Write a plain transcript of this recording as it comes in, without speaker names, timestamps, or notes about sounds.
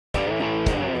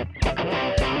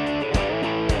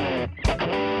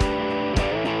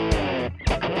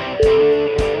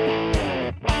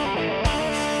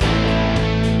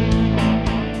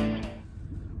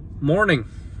Morning.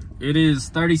 It is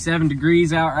 37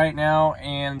 degrees out right now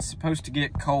and it's supposed to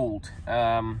get cold.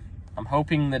 I'm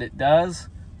hoping that it does.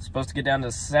 It's supposed to get down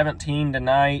to 17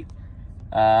 tonight,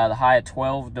 the high of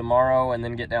 12 tomorrow, and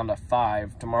then get down to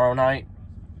 5 tomorrow night.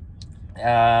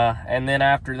 And then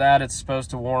after that, it's supposed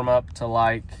to warm up to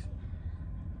like,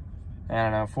 I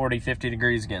don't know, 40, 50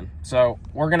 degrees again. So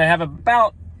we're going to have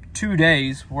about 2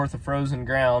 days worth of frozen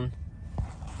ground.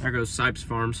 There goes Sipes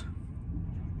Farms.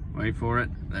 Wait for it.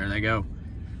 There they go.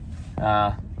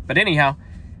 But anyhow,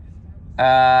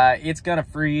 it's gonna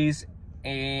freeze,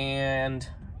 and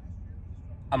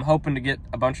I'm hoping to get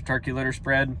a bunch of turkey litter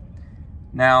spread.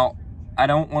 Now, I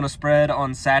don't want to spread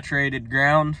on saturated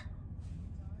ground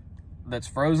that's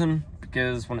frozen,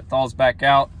 because when it thaws back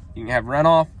out, you can have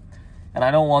runoff, and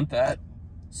I don't want that.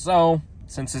 So,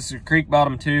 since this is a creek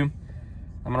bottom too,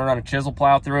 I'm gonna run a chisel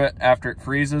plow through it after it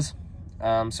freezes.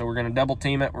 So we're gonna double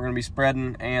team it. We're gonna be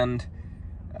spreading and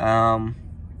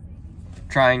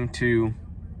trying to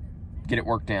get it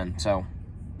worked in. So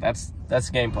that's the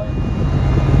game plan.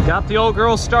 Got the old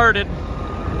girl started.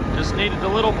 Just needed a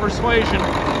little persuasion.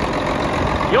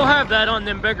 You'll have that on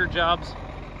them bigger jobs.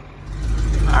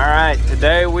 All right,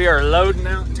 today we are loading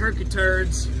out turkey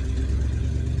turds,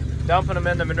 dumping them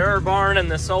in the manure barn in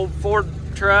this old Ford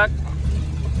truck,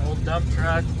 old dump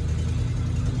truck.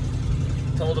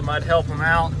 Told them I'd help them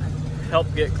out,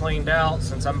 help get cleaned out,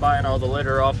 since I'm buying all the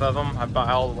litter off of them. I buy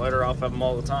all the litter off of them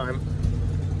all the time.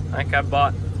 I think I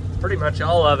bought pretty much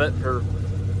all of it for,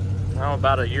 well,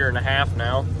 about a year and a half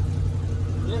now.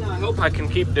 And I hope I can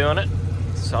keep doing it.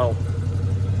 So,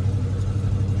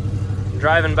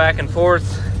 driving back and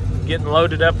forth, getting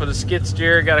loaded up with a skid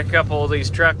steer. Got a couple of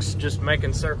these trucks just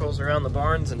making circles around the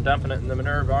barns and dumping it in the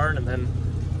manure barn, and then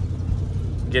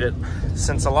get it,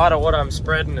 since a lot of what I'm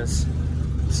spreading is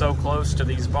so close to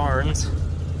these barns,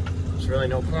 there's really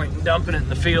no point in dumping it in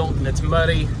the field and it's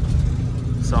muddy.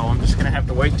 So I'm just gonna have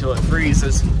to wait till it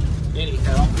freezes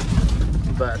anyhow.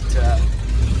 But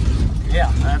yeah,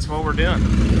 that's what we're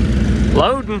doing.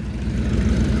 Loading.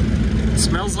 It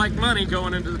smells like money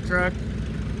going into the truck.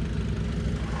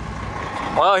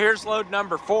 Well, here's load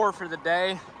number 4 for the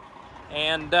day,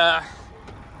 and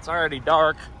it's already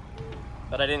dark,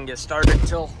 but I didn't get started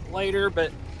till later.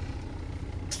 But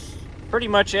pretty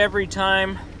much every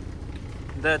time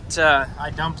that I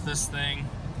dump this thing,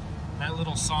 that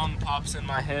little song pops in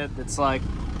my head that's like,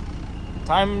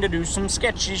 time to do some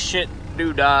sketchy shit,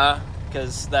 doo-dah,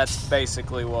 because that's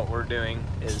basically what we're doing,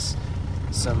 is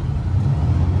some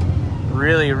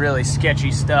really, really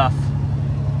sketchy stuff,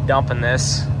 dumping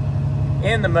this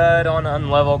in the mud on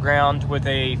unlevel ground with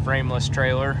a frameless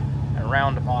trailer, a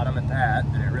round bottom at that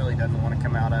it really doesn't want to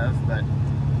come out of, but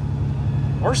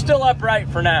we're still upright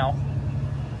for now.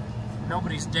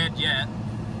 Nobody's dead yet,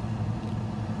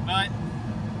 but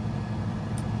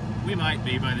we might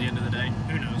be by the end of the day.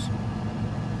 Who knows?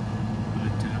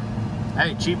 But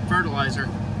hey, cheap fertilizer.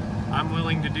 I'm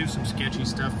willing to do some sketchy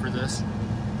stuff for this.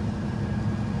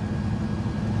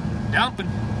 Dumping.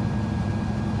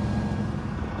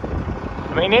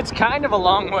 I mean, it's kind of a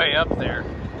long way up there.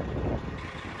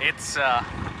 It's a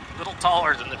little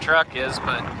taller than the truck is,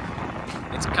 but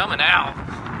it's coming out.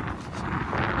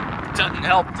 Doesn't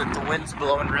help that the wind's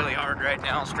blowing really hard right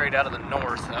now, straight out of the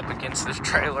north up against this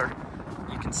trailer.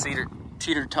 You can see it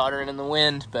teeter-tottering in the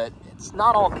wind, but it's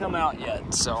not all come out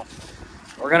yet. So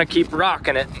we're gonna keep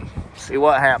rocking it and see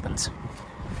what happens.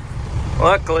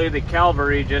 Luckily, the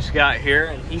cavalry just got here,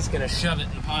 and he's gonna shove it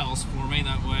in piles for me.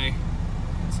 That way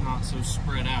it's not so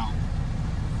spread out.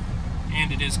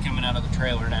 And it is coming out of the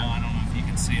trailer now. I don't know if you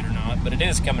can see it or not, but it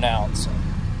is coming out, so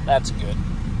that's good.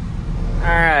 All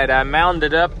right, I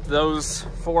mounded up those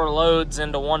 4 loads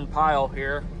into one pile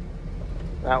here.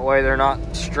 That way they're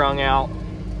not strung out,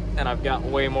 and I've got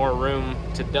way more room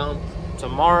to dump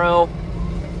tomorrow.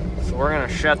 So we're gonna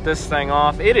shut this thing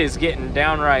off. It is getting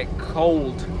downright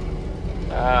cold.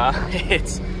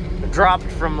 It's dropped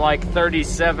from like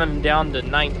 37 down to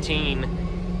 19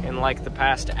 in like the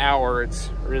past hour.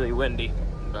 It's really windy,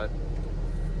 but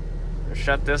I'll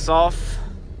shut this off,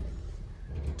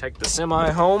 take the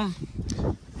semi home,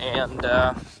 and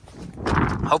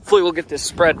hopefully we'll get this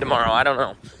spread tomorrow. I don't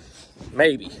know,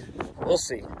 maybe, we'll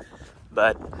see,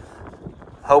 but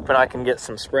hoping I can get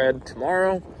some spread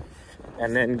tomorrow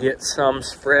and then get some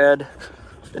spread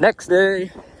the next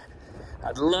day.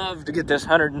 I'd love to get this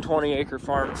 120 acre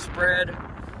farm spread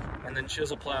and then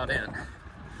chisel plowed in,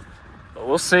 but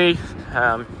we'll see.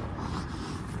 You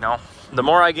know, the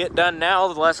more I get done now,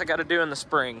 the less I got to do in the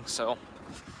spring, so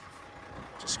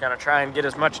just gonna try and get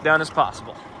as much done as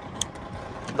possible.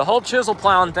 The whole chisel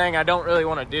plowing thing I don't really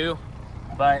want to do,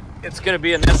 but it's gonna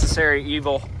be a necessary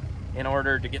evil in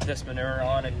order to get this manure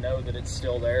on and know that it's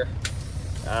still there.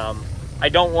 I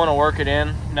don't want to work it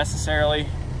in necessarily,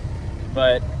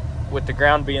 but with the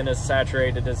ground being as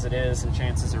saturated as it is and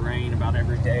chances of rain about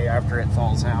every day after it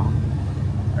falls out,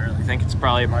 I really think it's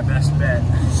probably my best bet.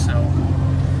 So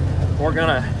we're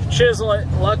gonna chisel it.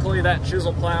 Luckily that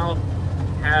chisel plow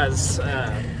has,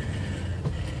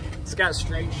 it's got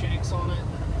straight shanks on it.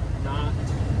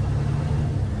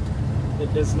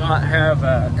 It does not have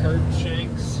curved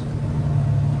shanks.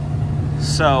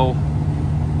 So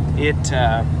it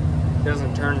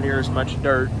doesn't turn near as much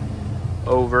dirt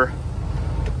over.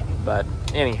 But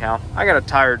anyhow, I got a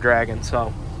tire dragging,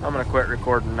 so I'm gonna quit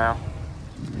recording now.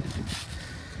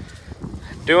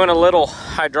 Doing a little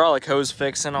hydraulic hose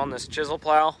fixing on this chisel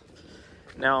plow.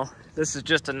 Now, this is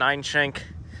just a 9-shank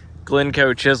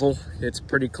Glencoe chisel. It's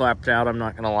pretty clapped out, I'm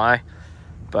not gonna lie.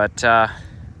 But,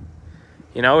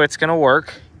 you know, it's gonna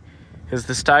work. Is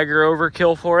the Steiger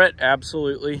overkill for it?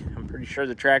 Absolutely. I'm pretty sure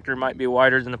the tractor might be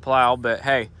wider than the plow, but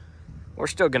hey, we're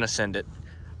still gonna send it.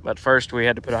 But first we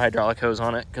had to put a hydraulic hose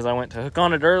on it because I went to hook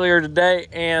on it earlier today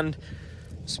and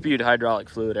spewed hydraulic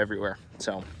fluid everywhere.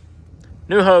 So,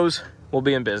 new hose, we'll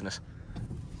be in business.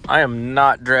 I am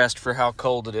not dressed for how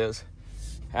cold it is.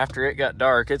 After it got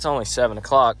dark, it's only 7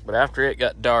 o'clock, but after it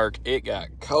got dark, it got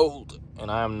cold, and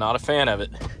I am not a fan of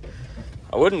it.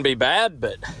 I wouldn't be bad,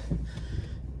 but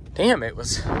damn, it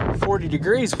was 40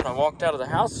 degrees when I walked out of the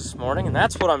house this morning, and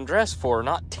that's what I'm dressed for,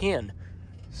 not 10.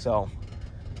 So,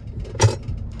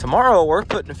 tomorrow we're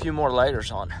putting a few more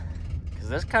layers on, because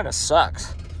this kind of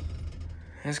sucks.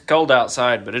 It's cold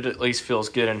outside, but it at least feels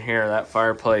good in here. That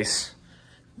fireplace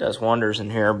does wonders in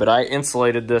here, but I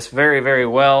insulated this very, very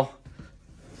well.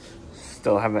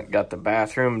 Still haven't got the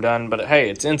bathroom done, but hey,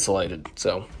 it's insulated.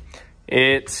 So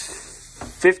it's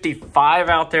 55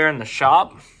 out there in the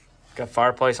shop. Got a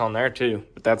fireplace on there too,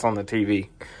 but that's on the TV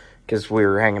because we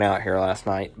were hanging out here last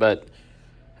night. But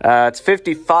it's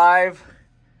 55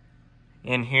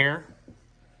 in here,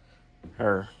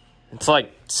 or it's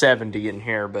like 70 in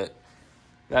here, but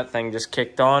that thing just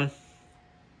kicked on.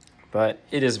 But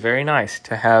it is very nice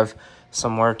to have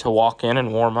somewhere to walk in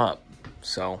and warm up.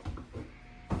 So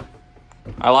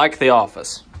I like the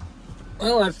office.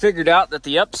 Well, I've figured out that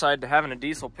the upside to having a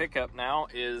diesel pickup now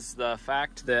is the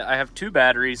fact that I have 2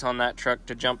 batteries on that truck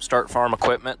to jumpstart farm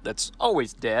equipment that's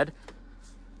always dead,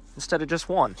 instead of just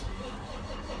 1.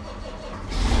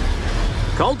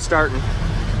 Cold starting.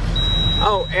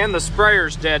 Oh, and the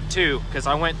sprayer's dead too, because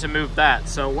I went to move that.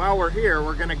 So while we're here,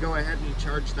 we're gonna go ahead and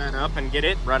charge that up and get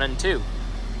it running too.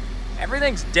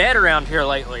 Everything's dead around here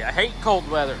lately. I hate cold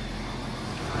weather.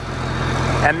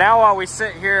 And now while we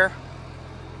sit here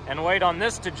and wait on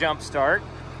this to jump start,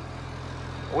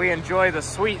 we enjoy the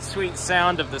sweet, sweet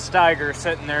sound of the Steiger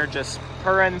sitting there just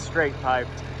purring straight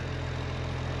piped.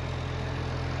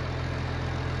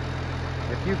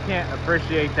 If you can't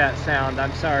appreciate that sound,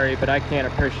 I'm sorry, but I can't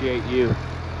appreciate you.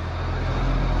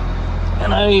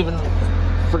 And I even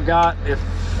forgot if,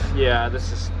 yeah,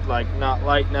 this is like not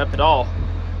lighting up at all.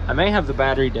 I may have the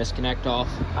battery disconnect off.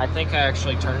 I think I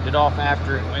actually turned it off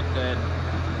after it went dead,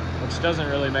 which doesn't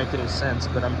really make any sense,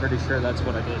 but I'm pretty sure that's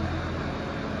what I did.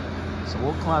 So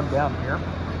we'll climb down here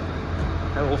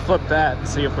and we'll flip that and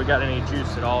see if we got any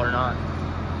juice at all or not.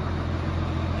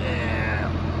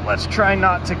 And let's try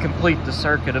not to complete the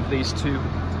circuit of these 2,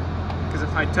 because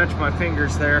if I touch my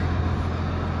fingers there,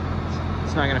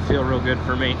 it's not gonna feel real good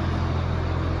for me.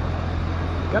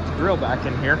 Got the drill back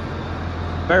in here.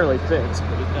 Barely fits,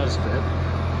 but it does fit.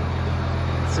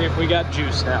 Let's see if we got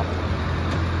juice now.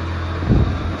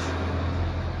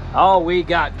 Oh, we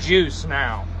got juice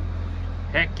now.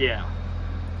 Heck yeah.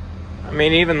 I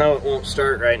mean, even though it won't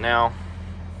start right now,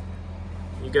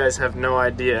 you guys have no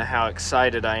idea how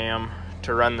excited I am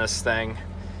to run this thing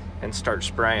and start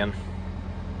spraying.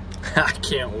 I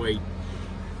can't wait.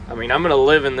 I mean, I'm gonna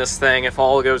live in this thing if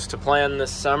all goes to plan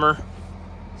this summer.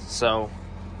 So,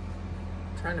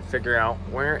 I'm trying to figure out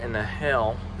where in the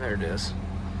hell, there it is.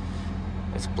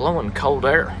 It's blowing cold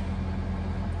air.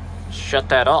 Shut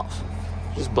that off.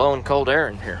 Just blowing cold air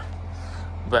in here.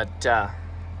 But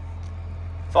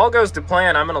if all goes to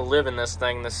plan, I'm gonna live in this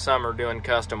thing this summer doing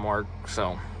custom work,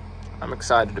 so I'm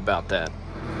excited about that.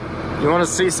 You wanna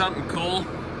see something cool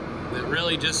that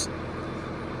really just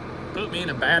put me in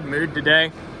a bad mood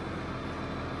today?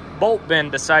 Bolt bin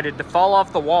decided to fall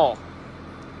off the wall.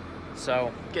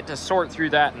 So get to sort through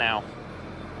that now.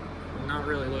 I'm not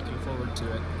really looking forward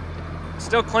to it.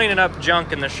 Still cleaning up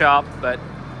junk in the shop, but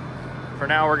for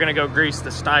now we're gonna go grease the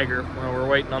Steiger while we're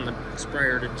waiting on the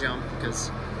sprayer to jump,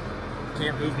 because I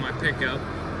can't move my pickup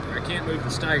I can't move the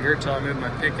Steiger till I move my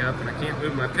pickup, and I can't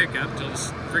move my pickup till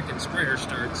this freaking sprayer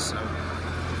starts, so.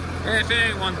 If it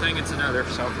ain't one thing, it's another,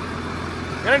 so.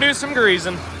 Gonna do some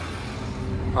greasing.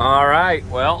 All right,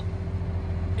 well,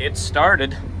 it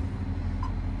started.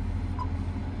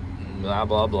 Blah,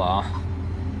 blah, blah.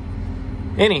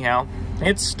 Anyhow,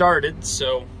 it started,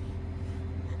 so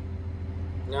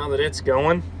now that it's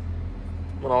going,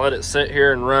 I'm gonna let it sit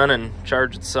here and run and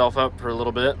charge itself up for a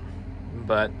little bit.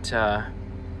 But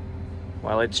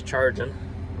while it's charging,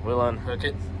 we'll unhook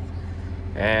it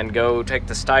and go take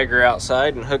the Steiger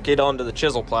outside and hook it onto the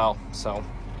chisel plow. So,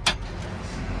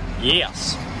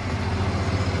 yes,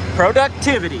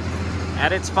 productivity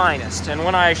at its finest. And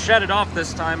when I shut it off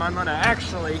this time, I'm gonna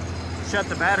actually shut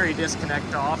the battery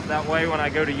disconnect off. That way when I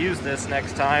go to use this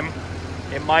next time,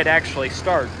 it might actually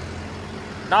start.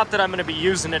 Not that I'm gonna be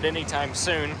using it anytime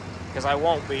soon, because I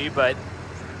won't be, but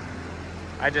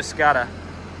I just gotta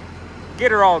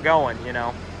get her all going, you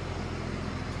know.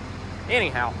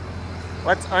 Anyhow,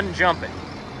 let's unjump it.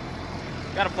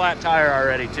 Got a flat tire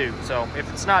already too, so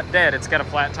if it's not dead, it's got a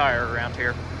flat tire around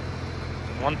here.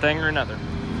 One thing or another.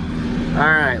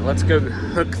 All right, let's go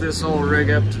hook this whole rig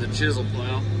up to the chisel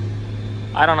plow.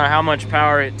 I don't know how much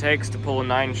power it takes to pull a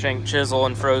 9-shank chisel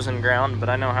in frozen ground, but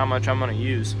I know how much I'm gonna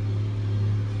use.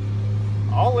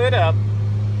 All lit up.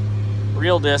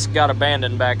 Reel disc got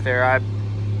abandoned back there.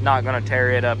 I'm not gonna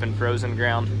tear it up in frozen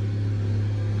ground.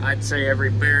 I'd say every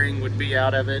bearing would be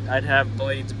out of it. I'd have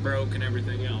blades broke and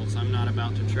everything else. I'm not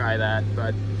about to try that,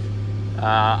 but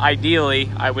ideally,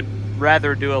 I would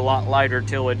rather do a lot lighter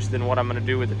tillage than what I'm gonna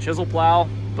do with the chisel plow,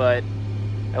 but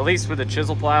at least with the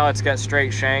chisel plow, it's got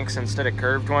straight shanks instead of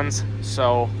curved ones,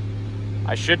 so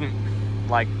I shouldn't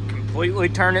like completely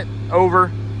turn it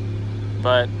over,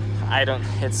 but I don't,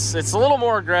 it's a little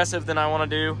more aggressive than I want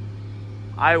to do.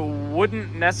 I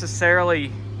wouldn't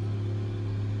necessarily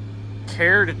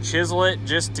care to chisel it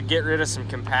just to get rid of some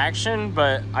compaction,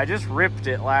 but I just ripped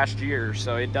it last year,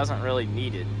 so it doesn't really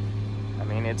need it. I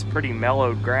mean, it's pretty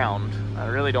mellowed ground. I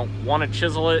really don't want to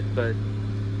chisel it, but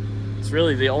it's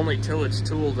really the only tillage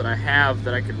tool that I have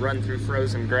that I could run through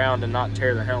frozen ground and not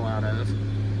tear the hell out of.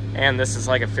 And this is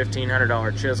like a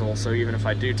 $1,500 chisel, so even if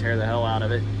I do tear the hell out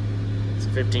of it, it's a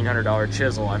 $1,500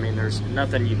 chisel. I mean, there's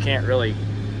nothing you can't really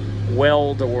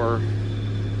weld or,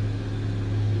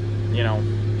 you know,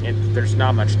 there's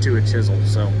not much to a chisel.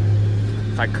 So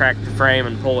if I crack the frame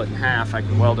and pull it in half, I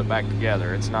can weld it back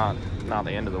together. It's not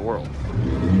the end of the world.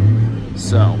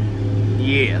 So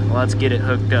yeah, let's get it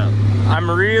hooked up. I'm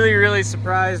really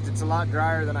surprised it's a lot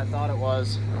drier than I thought it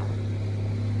was.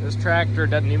 This tractor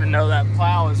doesn't even know that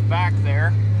plow is back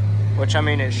there, which, I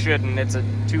mean, it shouldn't. It's a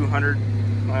 300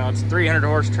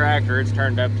 horse tractor. It's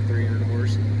turned up to 300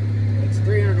 horse. It's a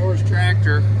 300 horse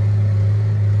tractor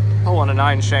pulling a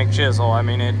 9-shank chisel. I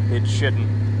mean, it shouldn't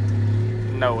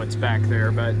know it's back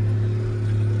there, but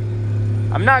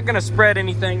I'm not gonna spread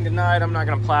anything tonight. I'm not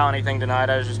gonna plow anything tonight.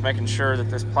 I was just making sure that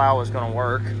this plow was gonna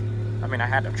work. I mean, I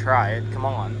had to try it, come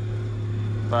on.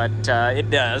 But it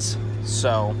does,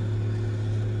 so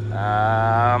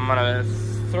I'm gonna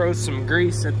throw some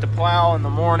grease at the plow in the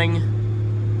morning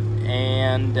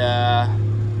and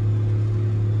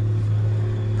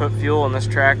put fuel in this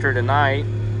tractor tonight,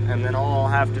 and then all I'll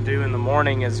have to do in the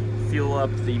morning is fuel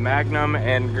up the Magnum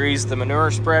and grease the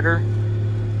manure spreader,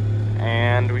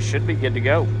 and we should be good to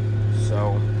go.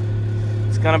 So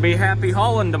it's gonna be happy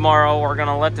hauling tomorrow. We're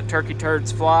gonna let the turkey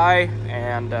turds fly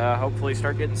and hopefully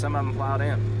start getting some of them plowed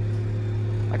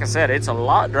in. Like I said, it's a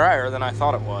lot drier than I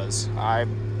thought it was. I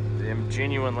am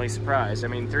genuinely surprised. I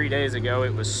mean, 3 days ago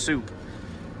it was soup,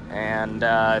 and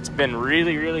it's been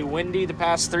really windy the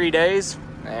past 3 days,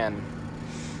 and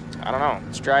I don't know,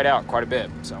 it's dried out quite a bit.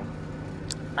 So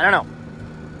I don't know.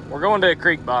 We're going to a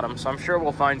creek bottom, so I'm sure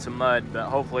we'll find some mud, but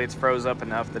hopefully it's froze up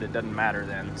enough that it doesn't matter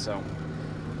then. So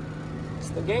it's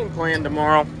the game plan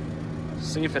tomorrow.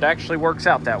 See if it actually works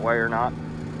out that way or not.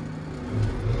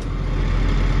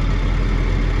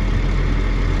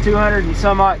 200 and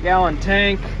some odd gallon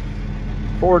tank,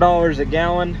 $4 a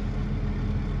gallon.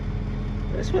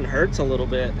 This one hurts a little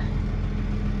bit.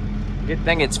 Good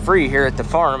thing it's free here at the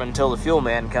farm until the fuel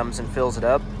man comes and fills it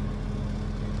up.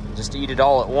 Just eat it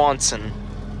all at once and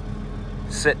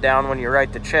sit down when you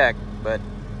write the check, but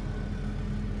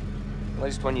at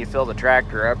least when you fill the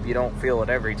tractor up, you don't feel it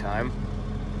every time.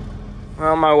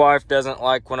 Well, my wife doesn't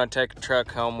like when I take a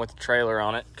truck home with a trailer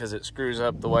on it because it screws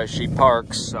up the way she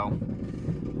parks, so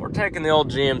we're taking the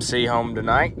old GMC home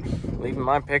tonight, leaving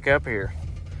my pickup here.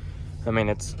 I mean,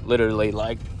 it's literally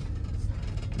like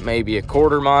maybe a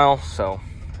quarter mile, so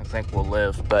I think we'll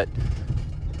live. But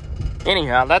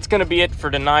anyhow, that's gonna be it for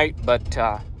tonight, but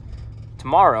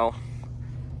tomorrow,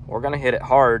 we're going to hit it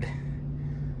hard,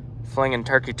 flinging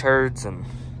turkey turds and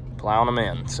plowing them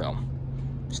in. So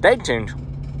stay tuned.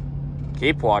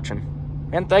 Keep watching.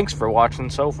 And thanks for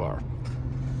watching so far.